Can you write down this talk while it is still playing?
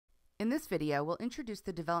In this video, we'll introduce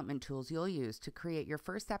the development tools you'll use to create your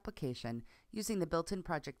first application using the built-in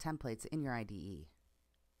project templates in your IDE.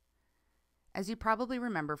 As you probably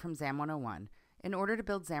remember from Xam 101, in order to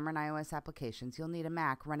build Xamarin.iOS applications, you'll need a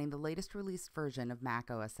Mac running the latest released version of Mac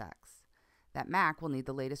OS X. That Mac will need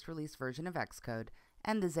the latest released version of Xcode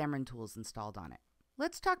and the Xamarin tools installed on it.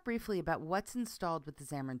 Let's talk briefly about what's installed with the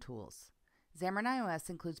Xamarin tools. Xamarin.iOS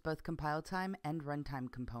includes both compile time and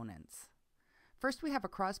runtime components. First, we have a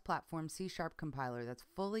cross-platform C# compiler that's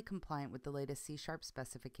fully compliant with the latest C#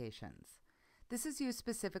 specifications. This is used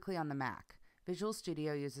specifically on the Mac. Visual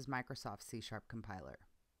Studio uses Microsoft's C# compiler.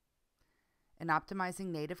 An optimizing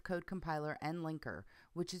native code compiler and linker,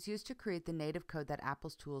 which is used to create the native code that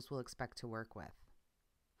Apple's tools will expect to work with.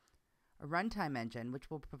 A runtime engine, which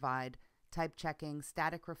will provide type checking,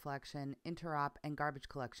 static reflection, interop, and garbage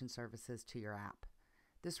collection services to your app.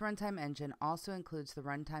 This runtime engine also includes the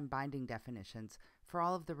runtime binding definitions for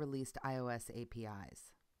all of the released iOS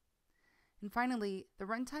APIs. And finally, the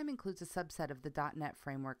runtime includes a subset of the .NET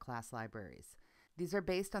Framework class libraries. These are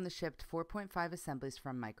based on the shipped 4.5 assemblies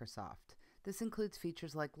from Microsoft. This includes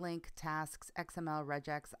features like link, tasks, XML,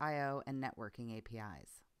 regex, I/O, and networking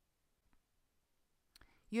APIs.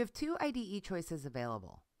 You have two IDE choices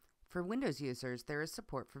available. For Windows users, there is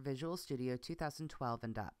support for Visual Studio 2012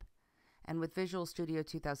 and up. And with Visual Studio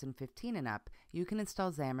 2015 and up, you can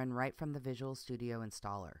install Xamarin right from the Visual Studio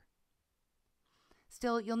installer.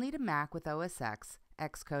 Still, you'll need a Mac with OS X,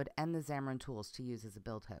 Xcode, and the Xamarin tools to use as a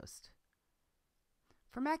build host.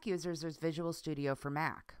 For Mac users, there's Visual Studio for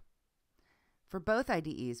Mac. For both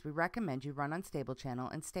IDEs, we recommend you run on Stable Channel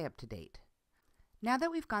and stay up to date. Now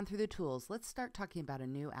that we've gone through the tools, let's start talking about a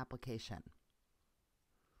new application.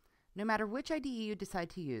 No matter which IDE you decide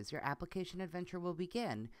to use, your application adventure will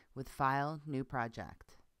begin with File, New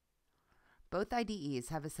Project. Both IDEs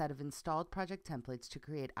have a set of installed project templates to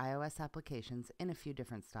create iOS applications in a few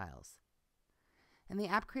different styles. And the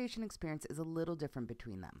app creation experience is a little different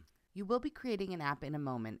between them. You will be creating an app in a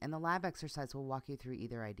moment, and the lab exercise will walk you through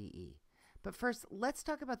either IDE. But first, let's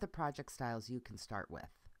talk about the project styles you can start with.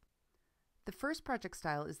 The first project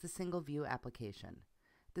style is the single view application.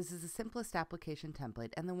 This is the simplest application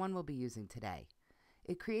template and the one we'll be using today.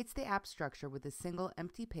 It creates the app structure with a single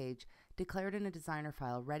empty page declared in a designer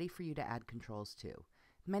file ready for you to add controls to.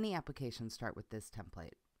 Many applications start with this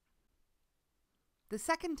template. The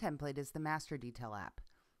second template is the master detail app.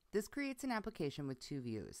 This creates an application with two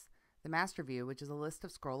views. The master view, which is a list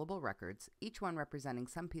of scrollable records, each one representing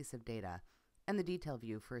some piece of data, and the detail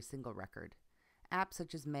view for a single record. Apps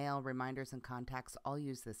such as Mail, Reminders, and Contacts all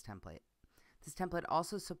use this template. This template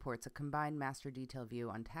also supports a combined master detail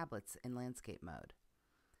view on tablets in landscape mode.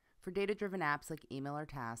 For data-driven apps like email or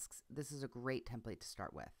tasks, this is a great template to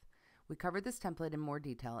start with. We covered this template in more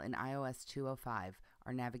detail in IOS101,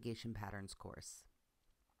 our navigation patterns course.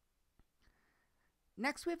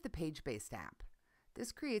 Next, we have the page-based app.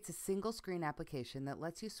 This creates a single screen application that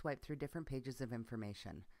lets you swipe through different pages of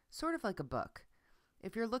information, sort of like a book.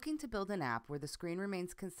 If you're looking to build an app where the screen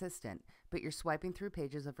remains consistent, but you're swiping through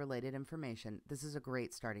pages of related information, this is a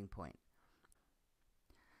great starting point.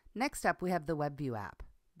 Next up, we have the WebView app.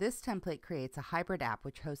 This template creates a hybrid app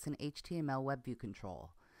which hosts an HTML WebView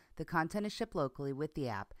control. The content is shipped locally with the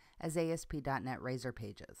app as ASP.NET Razor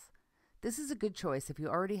pages. This is a good choice if you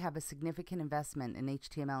already have a significant investment in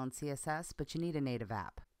HTML and CSS, but you need a native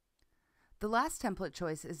app. The last template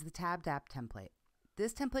choice is the tabbed app template.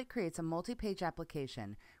 This template creates a multi-page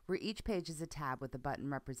application where each page is a tab with a button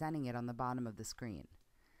representing it on the bottom of the screen.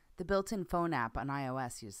 The built-in phone app on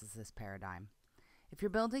iOS uses this paradigm. If you're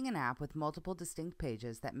building an app with multiple distinct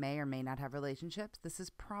pages that may or may not have relationships, this is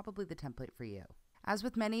probably the template for you. As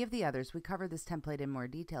with many of the others, we cover this template in more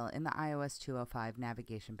detail in the IOS101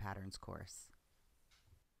 Navigation Patterns course.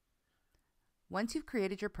 Once you've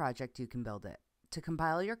created your project, you can build it. To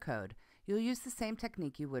compile your code, you'll use the same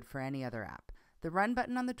technique you would for any other app. The Run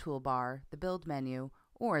button on the toolbar, the Build menu,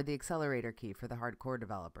 or the Accelerator key for the hardcore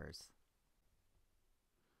developers.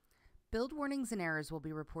 Build warnings and errors will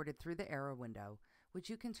be reported through the error window, which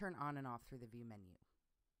you can turn on and off through the View menu.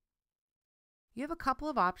 You have a couple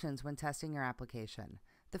of options when testing your application.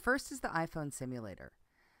 The first is the iPhone Simulator.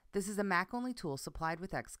 This is a Mac-only tool supplied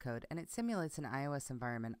with Xcode, and it simulates an iOS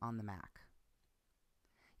environment on the Mac.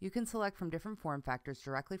 You can select from different form factors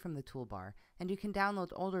directly from the toolbar, and you can download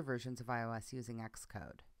older versions of iOS using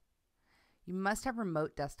Xcode. You must have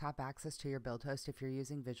remote desktop access to your build host if you're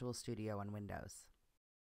using Visual Studio on Windows.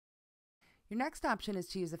 Your next option is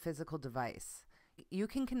to use a physical device. You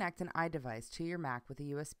can connect an iDevice to your Mac with a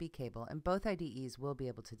USB cable, and both IDEs will be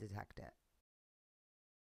able to detect it.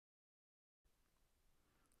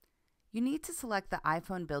 You need to select the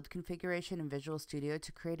iPhone build configuration in Visual Studio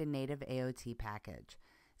to create a native AOT package.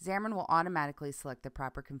 Xamarin will automatically select the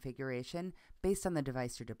proper configuration based on the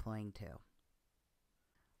device you're deploying to.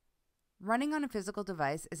 Running on a physical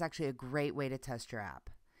device is actually a great way to test your app.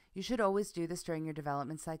 You should always do this during your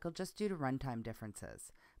development cycle just due to runtime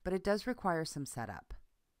differences, but it does require some setup.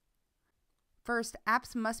 First,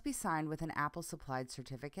 apps must be signed with an Apple-supplied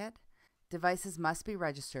certificate. Devices must be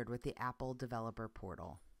registered with the Apple Developer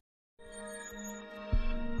Portal.